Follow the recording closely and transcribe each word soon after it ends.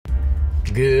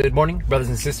Good morning, brothers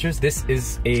and sisters. This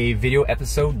is a video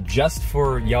episode just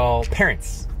for y'all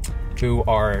parents who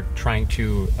are trying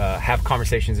to have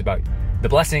conversations about the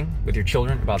blessing with your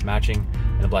children, about matching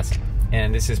and the blessing.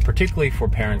 And this is particularly for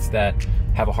parents that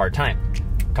have a hard time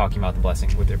talking about the blessing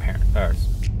with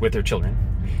their children.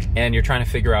 And you're trying to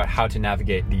figure out how to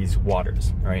navigate these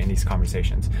waters, right, in these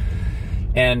conversations.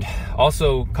 And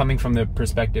also coming from the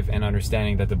perspective and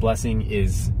understanding that the blessing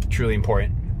is truly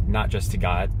important, not just to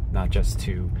God, not just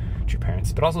to your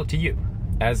parents, but also to you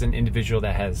as an individual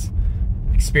that has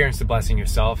experienced the blessing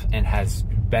yourself and has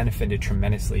benefited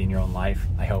tremendously in your own life,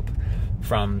 I hope,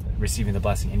 from receiving the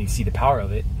blessing, and you see the power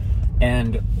of it.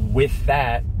 And with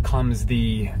that comes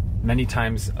the many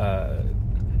times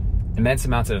immense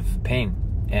amounts of pain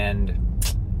and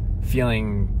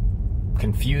feeling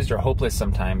confused or hopeless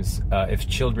sometimes if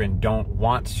children don't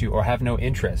want to or have no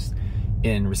interest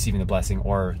in receiving the blessing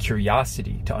or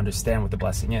curiosity to understand what the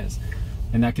blessing is.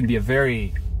 And that can be a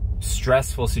very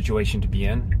stressful situation to be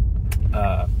in,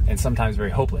 and sometimes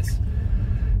very hopeless.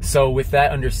 So with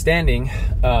that understanding,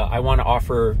 I want to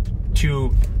offer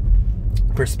two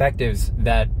perspectives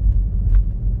that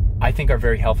I think are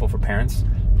very helpful for parents.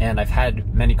 And I've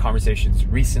had many conversations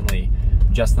recently,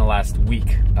 just in the last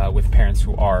week, with parents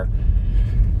who are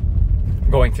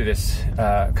going through this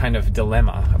kind of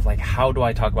dilemma of like, how do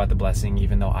I talk about the blessing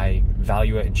even though I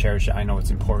value it and cherish it? I know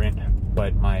it's important,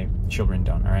 but my children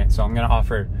don't, all right? So I'm going to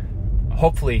offer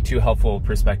hopefully two helpful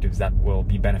perspectives that will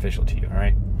be beneficial to you, all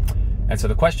right? And so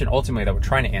the question ultimately that we're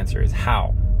trying to answer is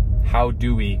how? How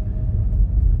do we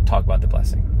talk about the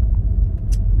blessing?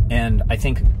 And I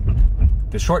think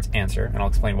the short answer, and I'll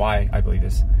explain why I believe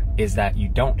this, is that you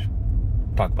don't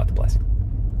talk about the blessing.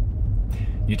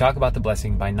 You talk about the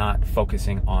blessing by not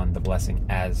focusing on the blessing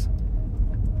as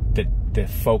the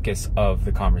focus of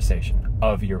the conversation,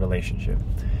 of your relationship.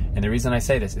 And the reason I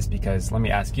say this is because, let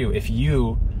me ask you, if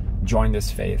you joined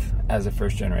this faith as a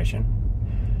first generation,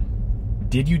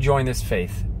 did you join this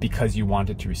faith because you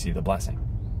wanted to receive the blessing?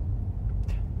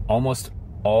 Almost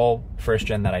all first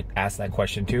gen that I asked that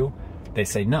question to, they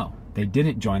say no. They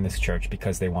didn't join this church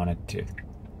because they wanted to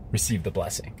receive the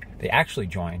blessing. They actually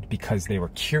joined because they were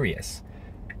curious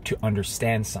to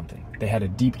understand something. They had a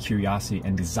deep curiosity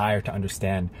and desire to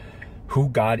understand who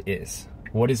God is.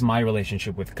 What is my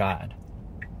relationship with God?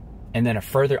 And then a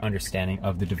further understanding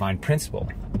of the divine principle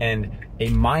and a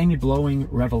mind-blowing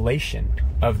revelation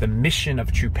of the mission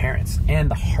of true parents and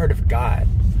the heart of God.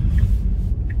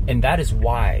 And that is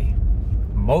why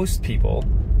most people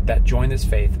that join this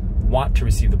faith want to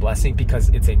receive the blessing, because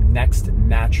it's a next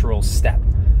natural step.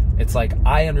 It's like,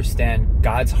 I understand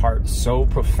God's heart so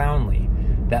profoundly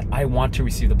that I want to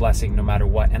receive the blessing no matter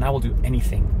what, and I will do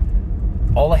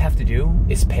anything. All I have to do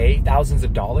is pay thousands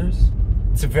of dollars.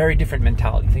 It's a very different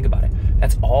mentality. Think about it.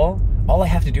 That's all. All I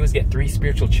have to do is get 3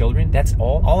 spiritual children. That's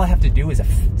all. All I have to do is a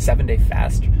 7-day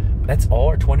fast. That's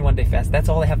all, or 21-day fast. That's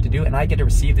all I have to do, and I get to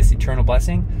receive this eternal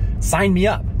blessing. Sign me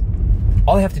up.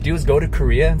 All I have to do is go to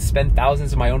Korea and spend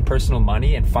thousands of my own personal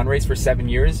money and fundraise for 7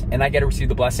 years, and I get to receive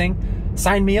the blessing.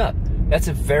 Sign me up. That's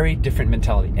a very different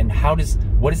mentality. And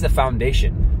what is the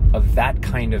foundation of that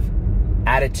kind of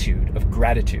attitude of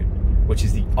gratitude, which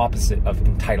is the opposite of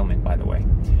entitlement, by the way?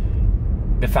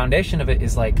 The foundation of it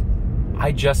is like,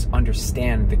 I just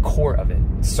understand the core of it,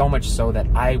 so much so that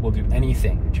I will do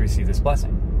anything to receive this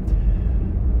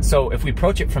blessing. So if we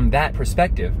approach it from that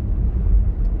perspective,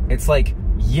 it's like,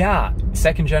 yeah,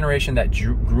 second generation that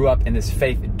grew up in this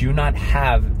faith do not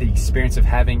have the experience of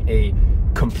having a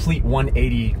complete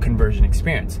 180 conversion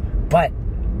experience, but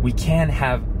we can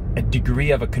have a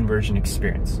degree of a conversion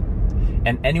experience.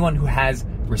 And anyone who has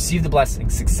received the blessing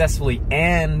successfully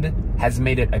and has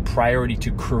made it a priority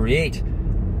to create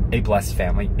a blessed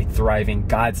family, a thriving,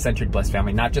 God-centered blessed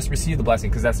family, not just receive the blessing,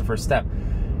 because that's the first step.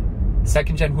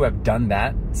 Second gen who have done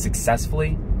that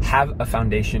successfully have a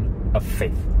foundation of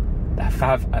faith,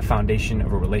 have a foundation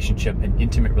of a relationship, an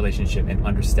intimate relationship and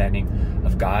understanding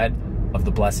of God, of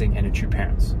the blessing, and of true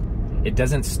parents. It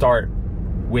doesn't start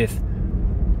with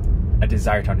a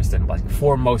desire to understand the blessing.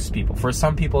 For most people. For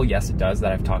some people, yes, it does,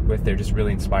 that I've talked with. They're just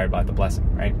really inspired by the blessing,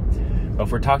 right? But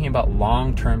if we're talking about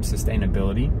long-term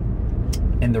sustainability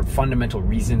and the fundamental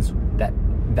reasons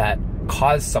that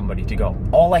cause somebody to go,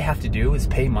 all I have to do is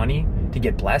pay money to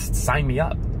get blessed, sign me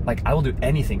up. Like, I will do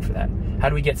anything for that. How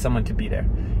do we get someone to be there?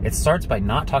 It starts by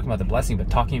not talking about the blessing, but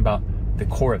talking about the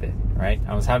core of it, right?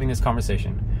 I was having this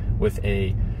conversation with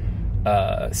a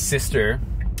sister,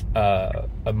 a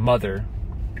mother,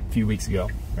 a few weeks ago,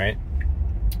 right?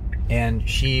 And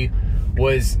she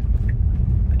was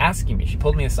asking me, she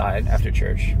pulled me aside after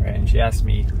church, right? And she asked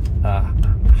me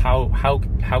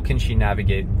how can she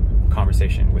navigate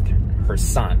conversation with her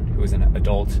son, who is an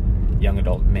young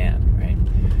adult man, right?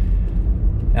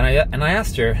 And I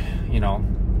asked her,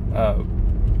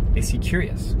 is he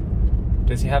curious?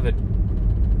 Does he have a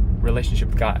relationship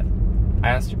with God? I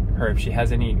asked her if she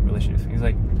has any relationship. He's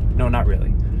like, no, not really.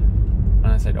 And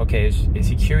I said, okay, is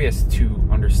he curious to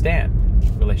understand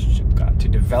relationship with God, to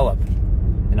develop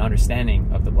an understanding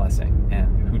of the blessing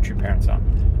and who true parents are?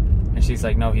 And she's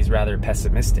like, no, he's rather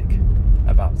pessimistic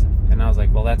about it. And I was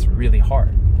like, well, that's really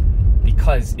hard,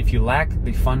 because if you lack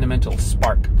the fundamental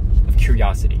spark of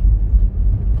curiosity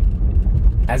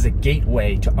as a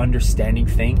gateway to understanding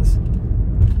things,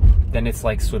 then it's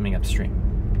like swimming upstream.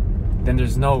 Then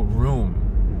there's no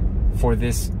room for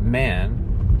this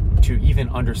man to even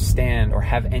understand or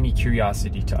have any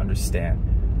curiosity to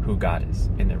understand who God is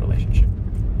in their relationship.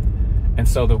 And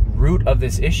so the root of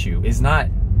this issue is not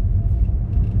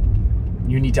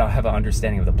you need to have an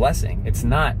understanding of the blessing. It's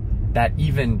not that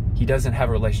even he doesn't have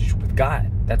a relationship with God.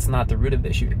 That's not the root of the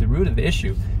issue. The root of the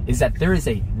issue is that there is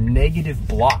a negative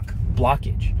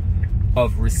blockage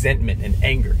of resentment and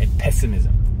anger and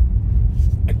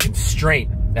pessimism, a constraint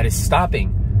that is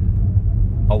stopping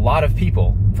a lot of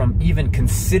people from even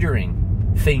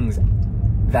considering things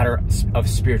that are of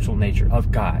spiritual nature,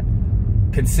 of God.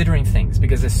 Considering things,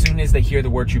 because as soon as they hear the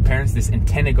word true parents, this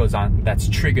antenna goes on that's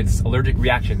triggered, this allergic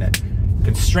reaction that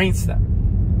constrains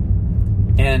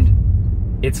them.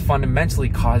 And it's fundamentally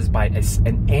caused by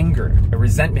an anger, a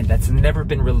resentment that's never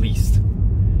been released.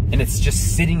 And it's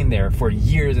just sitting in there for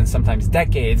years and sometimes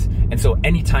decades. And so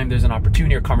anytime there's an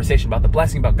opportunity or conversation about the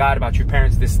blessing, about God, about true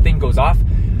parents, this thing goes off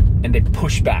and they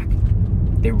push back.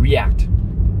 They react.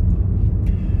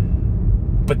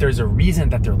 But there's a reason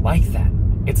that they're like that.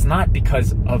 It's not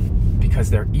because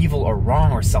they're evil or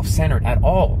wrong or self-centered at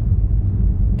all.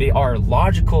 They are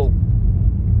logical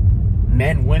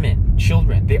men, women,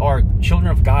 children. They are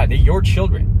children of God. They're your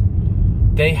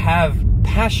children. They have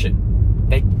passion.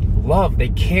 They love. They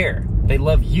care. They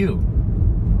love you.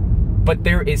 But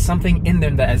there is something in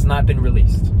them that has not been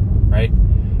released, right?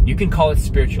 You can call it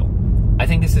spiritual. I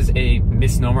think this is a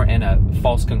misnomer and a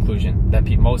false conclusion that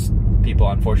most people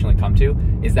unfortunately come to,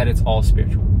 is that it's all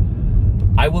spiritual.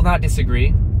 I will not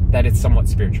disagree that it's somewhat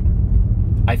spiritual.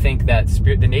 I think that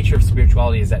the nature of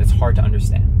spirituality is that it's hard to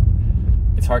understand.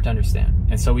 It's hard to understand.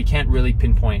 And so we can't really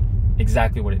pinpoint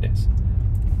exactly what it is.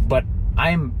 But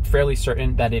I'm fairly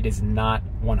certain that it is not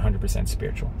 100%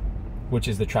 spiritual, which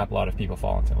is the trap a lot of people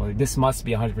fall into. Well, this must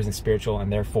be 100% spiritual,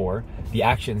 and therefore the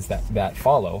actions that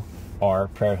follow are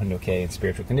prayer, hundoke, and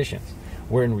spiritual conditions.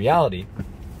 Where in reality,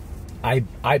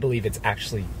 I believe it's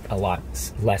actually a lot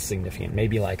less significant.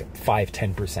 Maybe like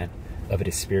 5-10% of it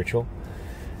is spiritual,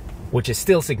 which is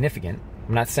still significant.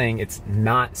 I'm not saying it's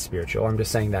not spiritual. I'm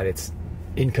just saying that it's,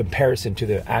 in comparison to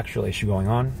the actual issue going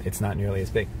on, it's not nearly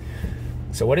as big.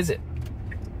 So what is it?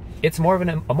 It's more of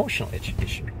an emotional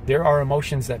issue. There are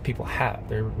emotions that people have.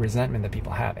 There are resentment that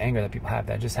people have, anger that people have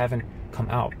that just haven't come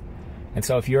out. And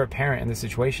so if you're a parent in this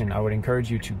situation, I would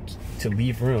encourage you to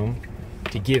leave room,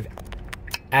 to give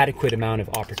adequate amount of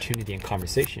opportunity and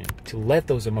conversation to let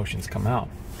those emotions come out.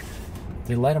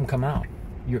 To let them come out.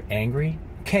 You're angry?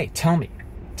 Okay, tell me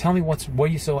why are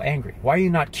you so angry? Why are you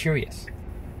not curious?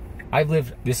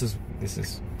 This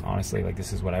is honestly, like,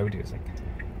 this is what I would do. Is like,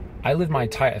 I lived my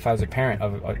entire, if I was a parent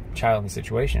of a child in this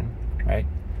situation, right?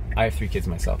 I have 3 kids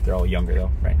myself. They're all younger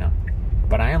though right now.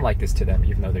 But I am like this to them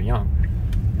even though they're young.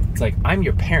 It's like, I'm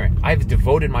your parent. I've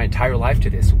devoted my entire life to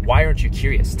this. Why aren't you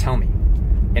curious? Tell me.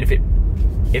 And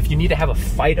if you need to have a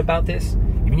fight about this,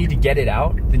 if you need to get it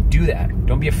out, then do that.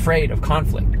 Don't be afraid of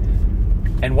conflict.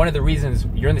 And one of the reasons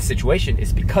you're in this situation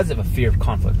is because of a fear of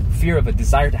conflict, fear of a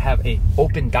desire to have an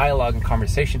open dialogue and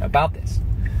conversation about this.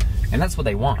 And that's what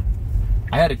they want.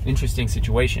 I had an interesting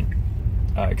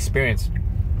experience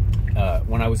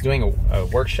when I was doing a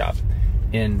workshop,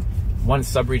 in one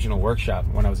sub-regional workshop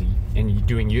when I was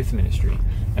doing youth ministry.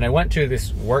 And I went to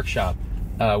this workshop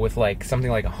with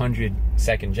something like 100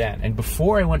 second gen. And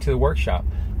before I went to the workshop,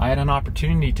 I had an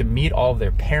opportunity to meet all of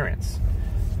their parents,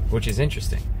 which is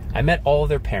interesting. I met all of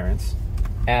their parents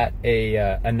at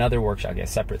another workshop, a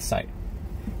separate site,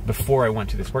 before I went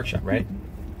to this workshop, right?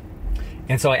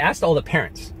 And so I asked all the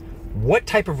parents, what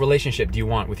type of relationship do you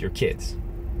want with your kids?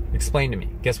 Explain to me.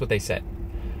 Guess what they said?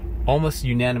 Almost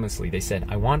unanimously, they said,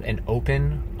 I want an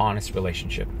open, honest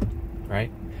relationship, right?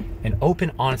 An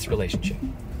open, honest relationship.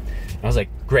 And I was like,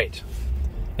 great.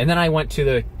 And then I went to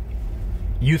the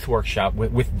youth workshop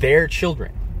with their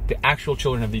children, the actual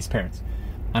children of these parents.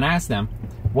 And I asked them,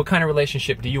 what kind of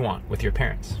relationship do you want with your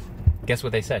parents? Guess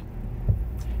what they said?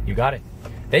 You got it.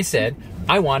 They said,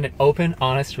 I want an open,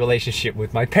 honest relationship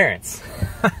with my parents.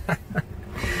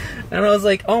 And I was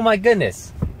like, oh my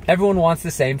goodness, everyone wants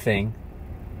the same thing.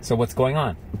 So what's going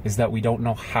on is that we don't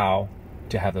know how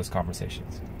to have those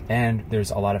conversations. And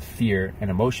there's a lot of fear and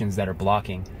emotions that are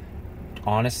blocking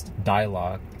honest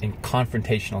dialogue and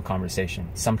confrontational conversation,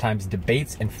 sometimes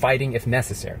debates and fighting if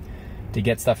necessary to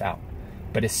get stuff out.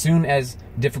 But as soon as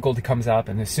difficulty comes up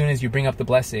and as soon as you bring up the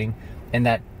blessing and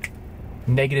that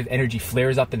negative energy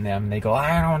flares up in them, they go,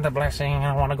 I don't want the blessing, I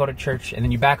don't want to go to church, and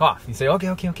then you back off. You say,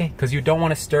 okay, because you don't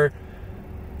want to stir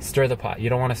the pot. You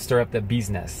don't want to stir up the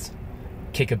bee's nest,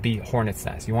 kick a hornet's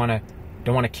nest. You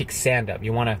don't want to kick sand up.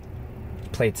 You want to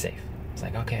play it safe. It's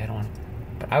like, okay, I don't want to.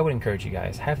 But I would encourage you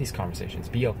guys, have these conversations,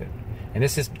 be open. And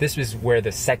this is where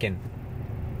the second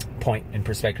point and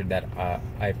perspective that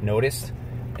I've noticed,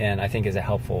 and I think is a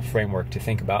helpful framework to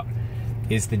think about,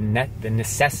 is the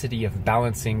necessity of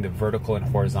balancing the vertical and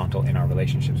horizontal in our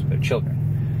relationships with our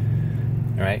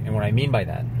children. All right, and what I mean by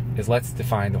that is, let's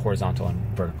define the horizontal and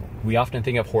vertical. We often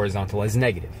think of horizontal as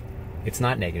negative. It's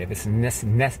not negative. It's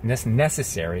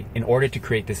necessary in order to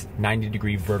create this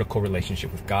 90-degree vertical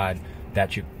relationship with God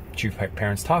that you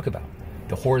parents talk about.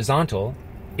 The horizontal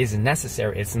is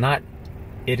necessary.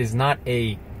 It is not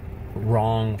a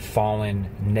wrong, fallen,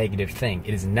 negative thing.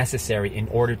 It is necessary in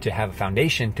order to have a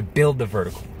foundation to build the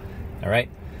vertical. All right?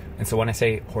 And so when I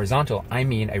say horizontal, I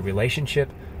mean a relationship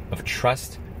of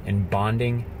trust and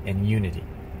bonding and unity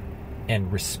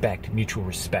and respect, mutual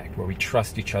respect, where we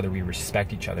trust each other, we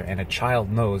respect each other, and a child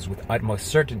knows with utmost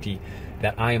certainty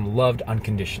that I am loved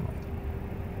unconditionally.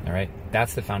 All right?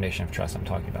 That's the foundation of trust I'm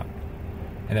talking about.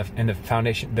 And the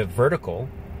foundation, the vertical,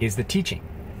 is the teaching,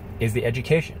 is the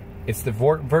education. It's the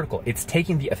vertical. It's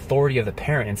taking the authority of the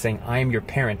parent and saying, I am your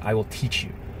parent, I will teach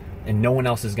you. And no one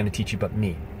else is going to teach you but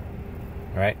me.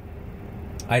 All right?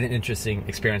 I had an interesting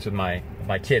experience with my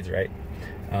kids, right?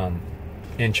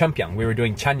 In Cheonggyeong, we were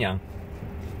doing Chanyang.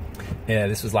 Yeah,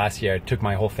 this was last year. I took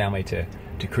my whole family to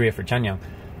Korea for Chanyang.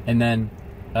 And then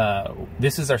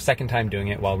this is our second time doing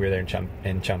it while we were there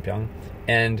in Cheonggyeong.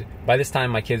 And by this time,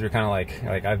 my kids were kind of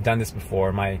like I've done this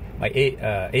before. My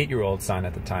 8-year-old son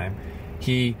at the time,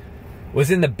 he was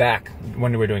in the back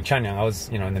when we were doing Chanyang. I was,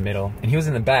 in the middle, and he was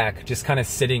in the back, just kind of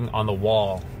sitting on the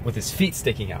wall with his feet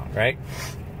sticking out, right?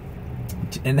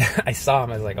 And I saw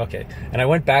him. I was like, okay. And I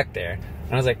went back there,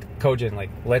 and I was like, Kojin, like,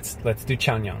 let's do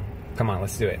Chanyang. Come on,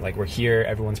 let's do it. Like, we're here,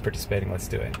 everyone's participating, let's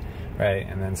do it, right?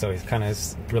 And then so he's kind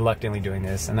of reluctantly doing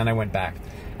this, and then I went back,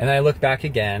 and then I looked back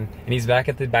again, and he's back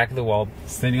at the back of the wall,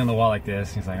 sitting on the wall like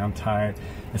this. He's like, I'm tired.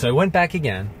 And so I went back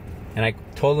again, and I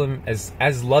told him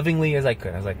as lovingly as I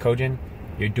could. I was like, Kojin,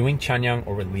 you're doing Chanyang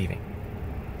or we're leaving.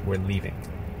 We're leaving,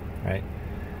 right?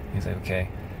 He's like, okay.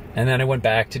 And then I went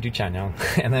back to do Chanyang,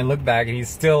 and then I looked back, and he's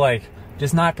still like,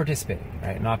 just not participating,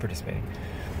 right? Not participating.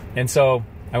 And so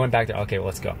I went back there, okay, well,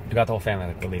 let's go. I got the whole family,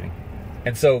 like, we're leaving.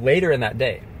 And so later in that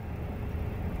day,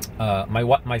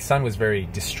 my son was very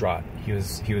distraught. He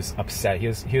was upset. He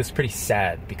was pretty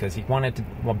sad because he wanted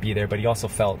to be there, but he also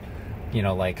felt,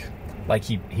 like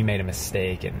he made a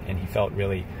mistake, and he felt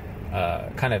really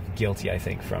kind of guilty, I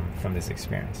think, from this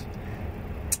experience.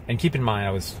 And keep in mind,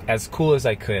 I was as cool as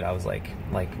I could. I was like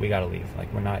we gotta leave.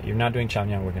 Like, you're not doing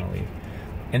Chanyang, we're gonna leave.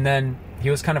 And then he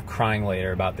was kind of crying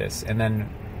later about this. And then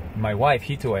my wife,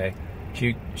 Hitoe,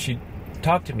 she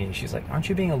talked to me. She's like, aren't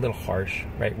you being a little harsh,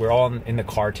 right? We're all in the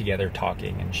car together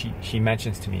talking, and she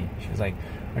mentions to me, she was like,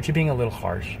 aren't you being a little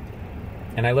harsh?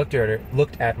 And I looked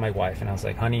at my wife, and I was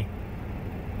like, honey,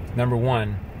 number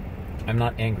one, I'm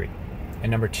not angry.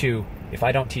 And number two, if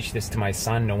I don't teach this to my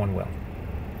son, no one will.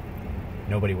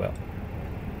 Nobody will.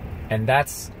 And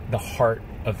that's the heart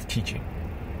of teaching,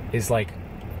 is like,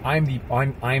 I'm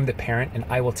the parent, and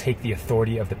I will take the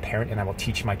authority of the parent, and I will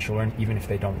teach my children even if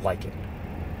they don't like it.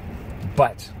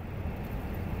 But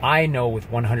I know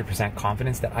with 100%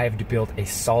 confidence that I have to build a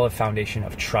solid foundation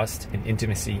of trust and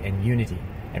intimacy and unity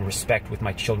and respect with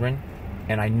my children,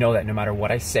 and I know that no matter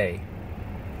what I say,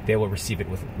 they will receive it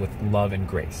with love and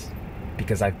grace,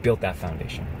 because I've built that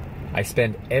foundation. I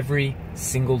spend every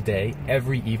single day,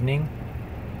 every evening,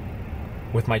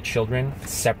 with my children,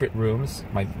 separate rooms.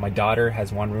 My daughter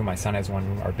has one room, my son has one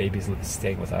room, our baby's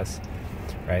staying with us,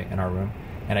 right, in our room.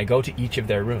 And I go to each of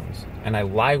their rooms, and I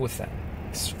lie with them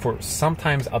for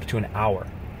sometimes up to an hour,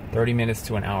 30 minutes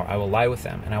to an hour. I will lie with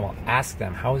them, and I will ask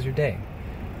them, how was your day?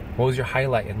 What was your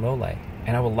highlight and low light?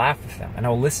 And I will laugh with them, and I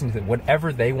will listen to them,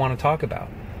 whatever they want to talk about.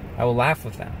 I will laugh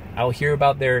with them. I will hear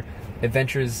about their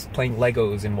adventures playing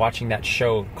Legos and watching that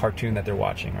cartoon that they're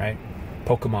watching, right?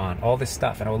 Pokemon, all this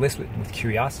stuff, and I will listen with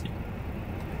curiosity.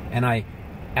 And I,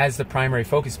 as the primary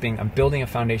focus being, I'm building a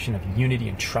foundation of unity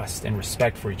and trust and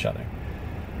respect for each other,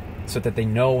 so that they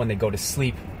know when they go to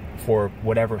sleep for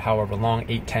whatever, however long,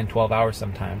 8, 10, 12 hours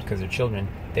sometimes, because they're children,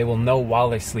 they will know while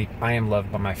they sleep, I am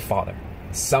loved by my Father.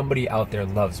 Somebody out there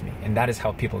loves me. And that is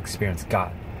how people experience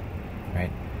God,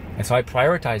 right? And so I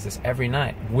prioritize this every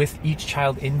night with each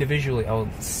child individually. I'll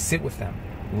sit with them,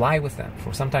 lie with them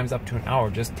for sometimes up to an hour,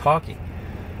 just talking.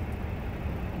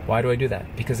 Why do I do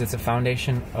that? Because it's a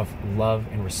foundation of love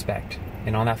and respect.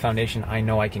 And on that foundation, I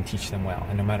know I can teach them well.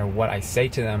 And no matter what I say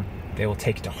to them, they will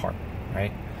take it to heart,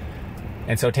 right?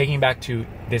 And so taking back to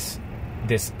this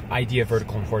idea of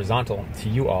vertical and horizontal to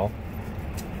you all,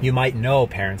 you might know,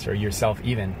 parents, or yourself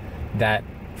even, that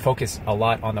focus a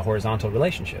lot on the horizontal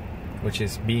relationship, which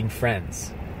is being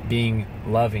friends, being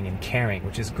loving and caring,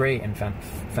 which is great and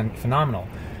phenomenal.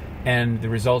 And the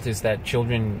result is that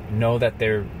children know that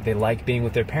they like being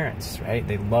with their parents, right?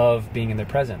 They love being in their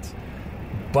presence.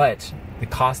 But the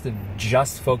cost of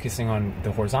just focusing on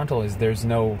the horizontal is there's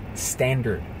no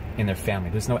standard in their family.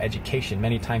 There's no education.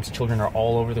 Many times children are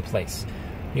all over the place.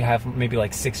 You have maybe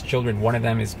like 6 children. One of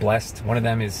them is blessed. One of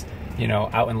them is,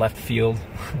 out in left field.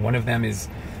 One of them is,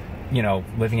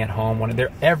 living at home.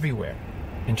 They're everywhere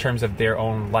in terms of their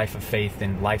own life of faith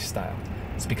and lifestyle.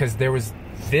 It's because there was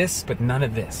this, but none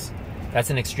of this. That's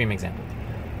an extreme example.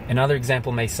 Another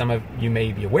example some of you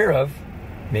may be aware of,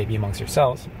 maybe amongst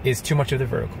yourselves, is too much of the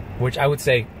vertical, which I would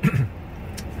say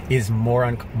is more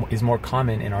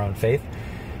common in our own faith,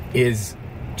 is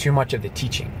too much of the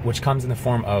teaching, which comes in the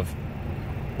form of,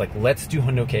 like, let's do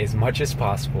Hondoke as much as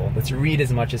possible. Let's read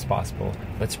as much as possible.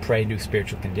 Let's pray, do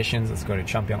spiritual conditions. Let's go to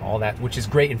Champion, all that, which is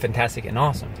great and fantastic and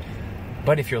awesome.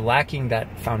 But if you're lacking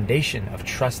that foundation of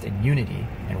trust and unity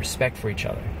and respect for each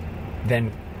other,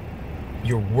 then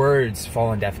your words fall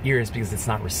on deaf ears because it's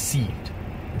not received.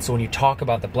 And so when you talk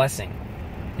about the blessing,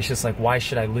 it's just like, why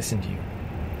should I listen to you?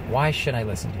 Why should I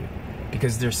listen to you?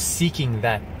 Because they're seeking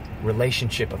that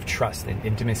relationship of trust and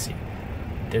intimacy.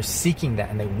 They're seeking that,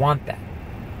 and they want that.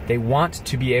 They want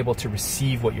to be able to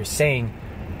receive what you're saying,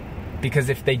 because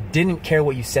if they didn't care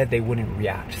what you said, they wouldn't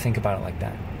react. Think about it like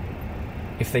that.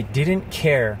 If they didn't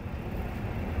care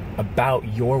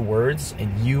about your words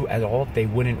and you at all, they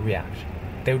wouldn't react.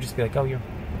 They would just be like, oh, you're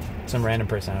some random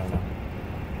person, I don't know.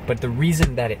 But the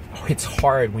reason that it's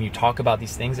hard when you talk about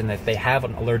these things and that they have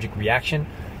an allergic reaction,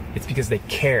 it's because they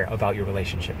care about your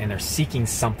relationship and they're seeking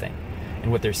something.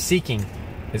 And what they're seeking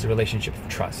is a relationship of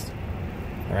trust.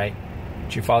 All right?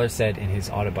 True Father said in his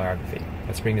autobiography,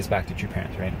 let's bring this back to True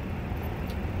Parents, right?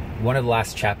 One of the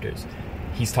last chapters,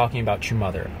 he's talking about True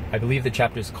Mother. I believe the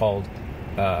chapter is called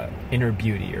Inner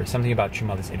Beauty, or something about True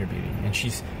Mother's inner beauty. And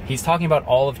he's talking about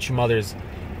all of True Mother's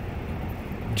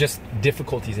just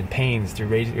difficulties and pains through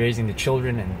raising the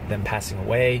children and them passing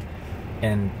away,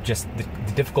 and just the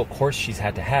difficult course she's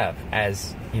had to have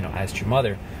as True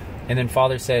Mother. And then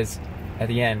Father says at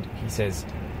the end, he says,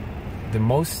 the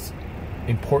most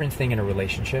important thing in a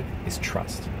relationship is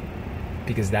trust,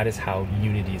 because that is how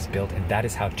unity is built, and that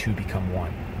is how two become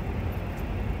one.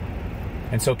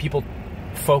 And so people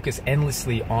focus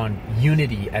endlessly on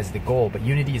unity as the goal, but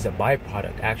unity is a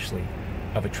byproduct, actually,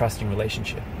 of a trusting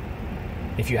relationship.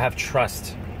 If you have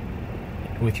trust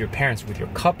with your parents, with your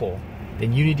couple,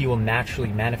 then unity will naturally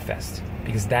manifest,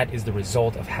 because that is the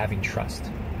result of having trust.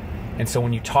 And so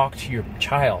when you talk to your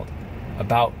child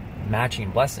about matching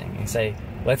and blessing, and say,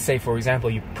 let's say, for example,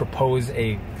 you propose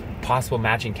a possible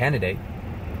matching candidate,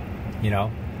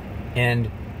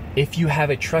 and if you have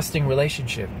a trusting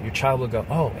relationship, your child will go,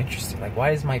 oh, interesting. Like,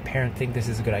 why does my parent think this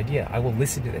is a good idea? I will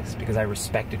listen to this because I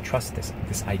respect and trust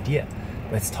this idea.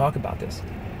 Let's talk about this.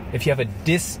 If you have a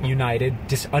disunited,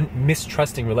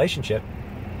 mistrusting relationship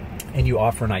and you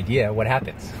offer an idea, what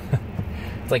happens?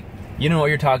 It's like, you know what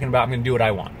you're talking about. I'm going to do what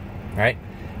I want, right?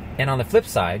 And on the flip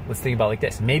side, let's think about it like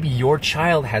this. Maybe your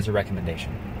child has a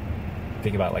recommendation.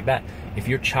 Think about it like that. If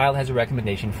your child has a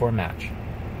recommendation for a match,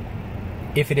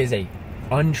 if it is a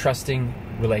untrusting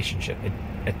relationship,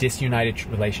 a disunited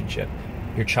relationship,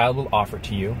 your child will offer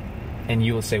to you, and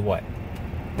you will say, what?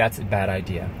 That's a bad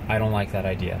idea. I don't like that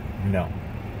idea. No.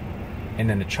 And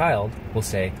then the child will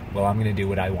say, well, I'm going to do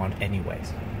what I want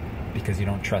anyways, because you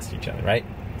don't trust each other, right?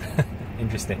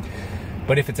 Interesting.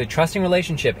 But if it's a trusting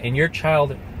relationship and your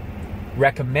child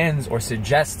recommends or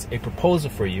suggests a proposal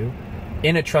for you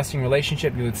in a trusting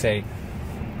relationship, you would say,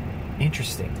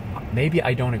 interesting. Maybe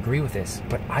I don't agree with this,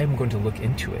 but I'm going to look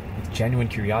into it with genuine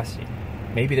curiosity.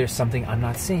 Maybe there's something I'm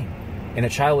not seeing. And the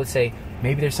child would say,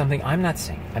 maybe there's something I'm not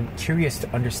seeing. I'm curious to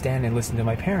understand and listen to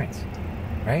my parents,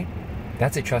 right?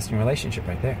 That's a trusting relationship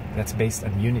right there. That's based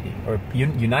on unity, or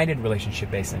united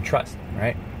relationship based on trust,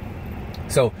 right?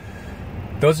 So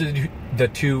those are the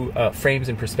two frames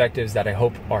and perspectives that I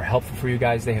hope are helpful for you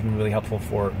guys. They have been really helpful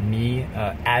for me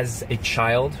as a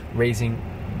child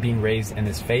being raised in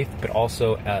this faith, but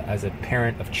also as a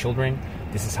parent of children.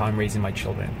 This is how I'm raising my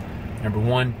children. Number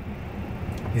one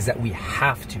is that we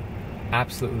have to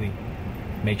absolutely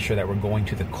make sure that we're going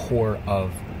to the core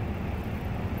of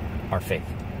our faith,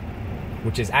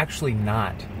 which is actually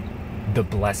not the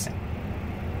blessing.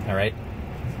 All right?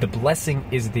 The blessing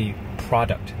is the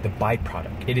product, the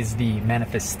byproduct. It is the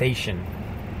manifestation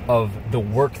of the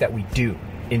work that we do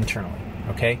internally,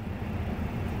 okay?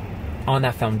 On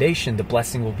that foundation, the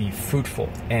blessing will be fruitful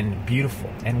and beautiful,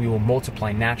 and we will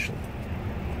multiply naturally.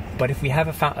 But if we have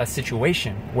a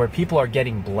situation where people are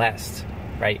getting blessed,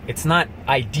 right? It's not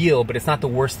ideal, but it's not the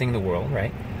worst thing in the world,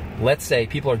 right? Let's say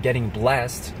people are getting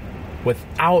blessed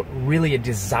without really a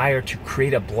desire to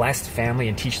create a blessed family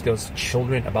and teach those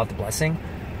children about the blessing,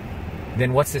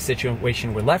 then what's the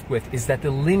situation we're left with is that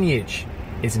the lineage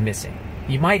is missing.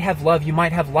 You might have love, you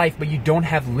might have life, but you don't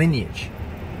have lineage.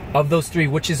 Of those three,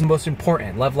 which is the most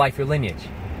important? Love, life, or lineage?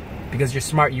 Because you're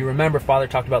smart, you remember Father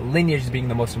talked about lineage being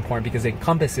the most important because it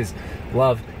encompasses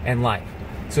love and life.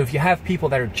 So if you have people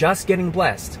that are just getting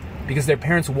blessed because their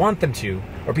parents want them to,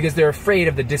 or because they're afraid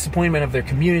of the disappointment of their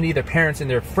community, their parents, and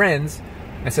their friends,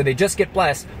 and so they just get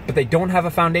blessed, but they don't have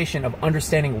a foundation of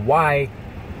understanding why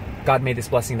God made this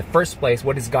blessing in the first place,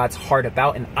 what is God's heart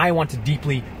about, and I want to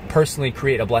deeply, personally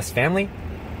create a blessed family.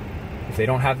 If they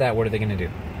don't have that, what are they going to do?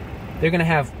 They're going to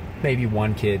have maybe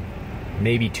one kid,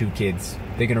 maybe two kids.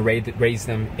 They're going to raise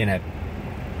them in an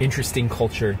interesting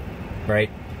culture,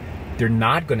 right? They're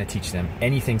not going to teach them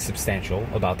anything substantial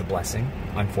about the blessing,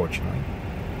 unfortunately.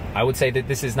 I would say that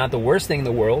this is not the worst thing in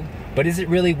the world, but is it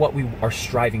really what we are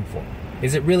striving for?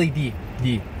 Is it really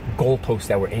the goalpost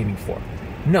that we're aiming for?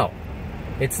 No.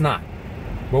 It's not.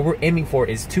 What we're aiming for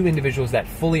is two individuals that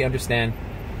fully understand,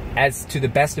 as to the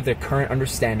best of their current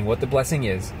understanding, what the blessing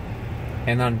is,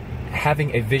 and on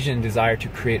having a vision and desire to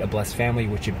create a blessed family,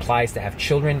 which implies to have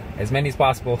children, as many as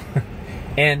possible,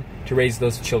 and to raise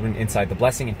those children inside the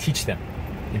blessing and teach them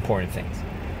important things.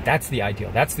 That's the ideal.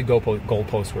 That's the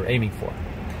goalpost we're aiming for.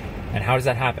 And how does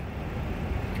that happen?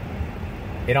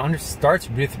 It starts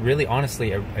with, really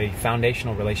honestly, a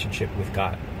foundational relationship with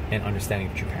God and understanding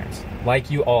of true parents,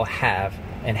 like you all have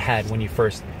and had when you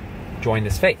first joined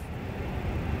this faith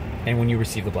and when you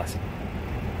received the blessing.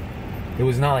 It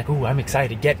was not like, ooh, I'm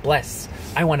excited to get blessed,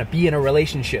 I want to be in a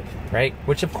relationship, right?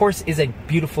 Which of course is a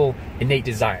beautiful innate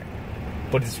desire,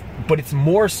 but it's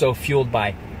more so fueled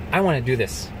by, I want to do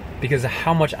this because of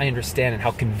how much I understand and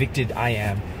how convicted I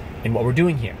am in what we're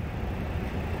doing here.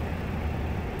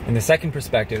 And the second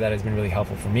perspective that has been really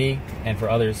helpful for me and for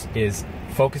others is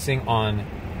focusing on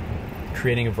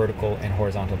creating a vertical and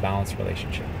horizontal balanced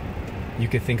relationship. You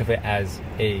could think of it as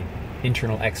a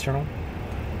internal-external,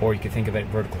 or you could think of it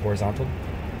vertical-horizontal,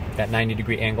 that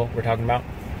 90-degree angle we're talking about.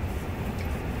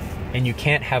 And you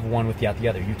can't have one without the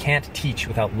other. You can't teach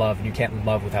without love, and you can't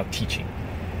love without teaching.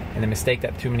 And the mistake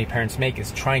that too many parents make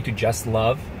is trying to just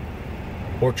love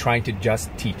or trying to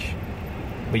just teach.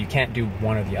 But you can't do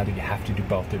one or the other. You have to do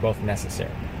both. They're both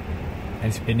necessary.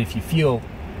 And if you feel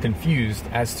confused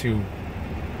as to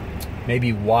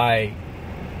maybe why,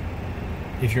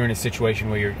 if you're in a situation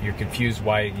where you're confused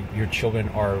why your children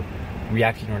are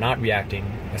reacting or not reacting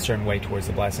a certain way towards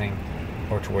the blessing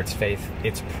or towards faith,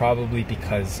 it's probably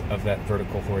because of that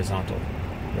vertical horizontal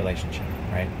relationship,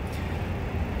 right?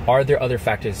 Are there other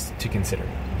factors to consider?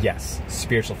 Yes.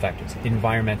 Spiritual factors,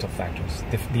 environmental factors,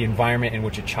 the environment in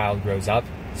which a child grows up,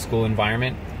 school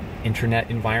environment,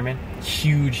 internet environment,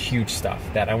 huge stuff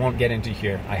that I won't get into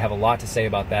here. I have a lot to say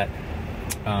about that.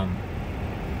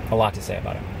 A lot to say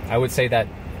about it. I would say that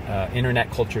internet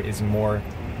culture is more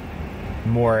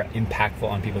impactful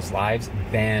on people's lives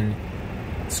than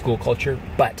school culture,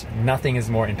 but nothing is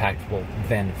more impactful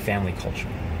than family culture,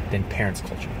 than parents'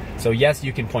 culture. So yes,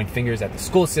 you can point fingers at the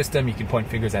school system, you can point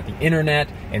fingers at the internet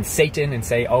and Satan and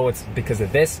say, oh, it's because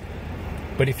of this.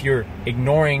 But if you're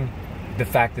ignoring the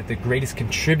fact that the greatest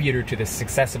contributor to the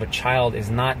success of a child is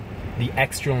not the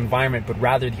external environment, but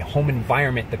rather the home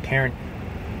environment, the parent,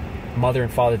 mother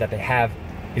and father that they have,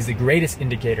 is the greatest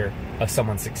indicator of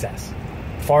someone's success,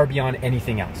 far beyond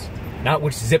anything else. Not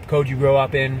which zip code you grow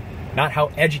up in, not how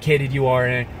educated you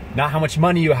are, not how much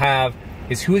money you have,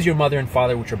 is who is your mother and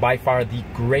father, which are by far the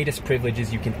greatest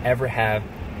privileges you can ever have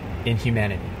in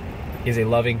humanity, is a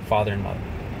loving father and mother.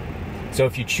 So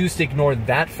if you choose to ignore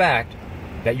that fact,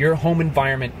 that your home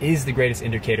environment is the greatest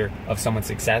indicator of someone's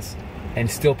success, and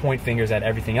still point fingers at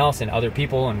everything else and other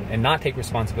people and not take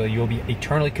responsibility, you will be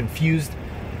eternally confused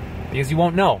because you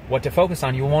won't know what to focus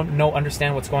on. You won't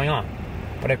understand what's going on.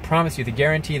 But I promise you, the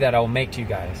guarantee that I will make to you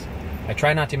guys, I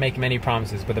try not to make many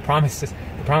promises, but the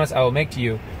promise I will make to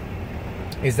you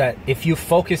is that if you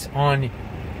focus on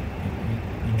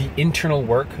the internal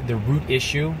work, the root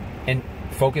issue, and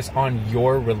focus on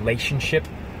your relationship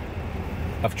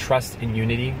of trust and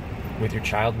unity with your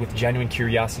child, with genuine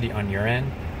curiosity on your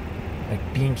end,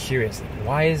 like being curious, like,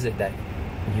 why is it that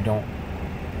you don't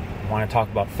want to talk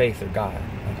about faith or God?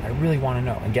 Like, I really want to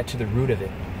know, and get to the root of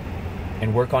it,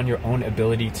 and work on your own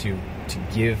ability to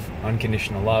give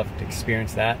unconditional love, to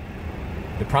experience that.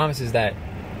 The promise is that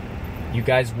you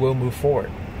guys will move forward.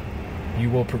 You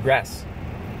will progress.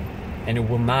 And it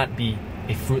will not be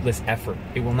a fruitless effort.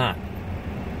 It will not.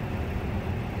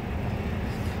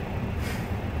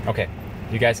 Okay,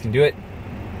 you guys can do it.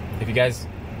 If you guys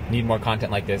need more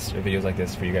content like this or videos like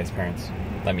this for you guys parents,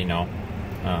 let me know.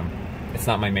 It's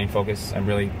not my main focus. I'm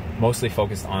really mostly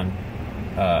focused on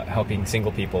helping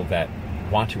single people that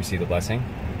want to receive the blessing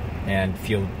and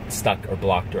feel stuck or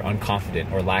blocked or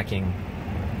unconfident or lacking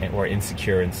or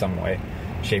insecure in some way,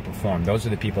 shape, or form. Those are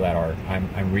the people that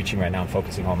I'm reaching right now and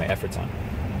focusing all my efforts on.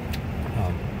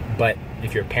 But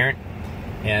if you're a parent,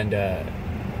 and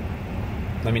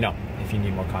let me know if you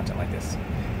need more content like this,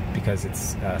 because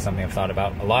it's something I've thought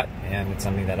about a lot, and it's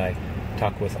something that I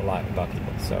talk with a lot about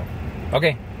people. So,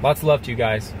 okay, lots of love to you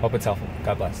guys. Hope it's helpful.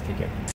 God bless. Take care.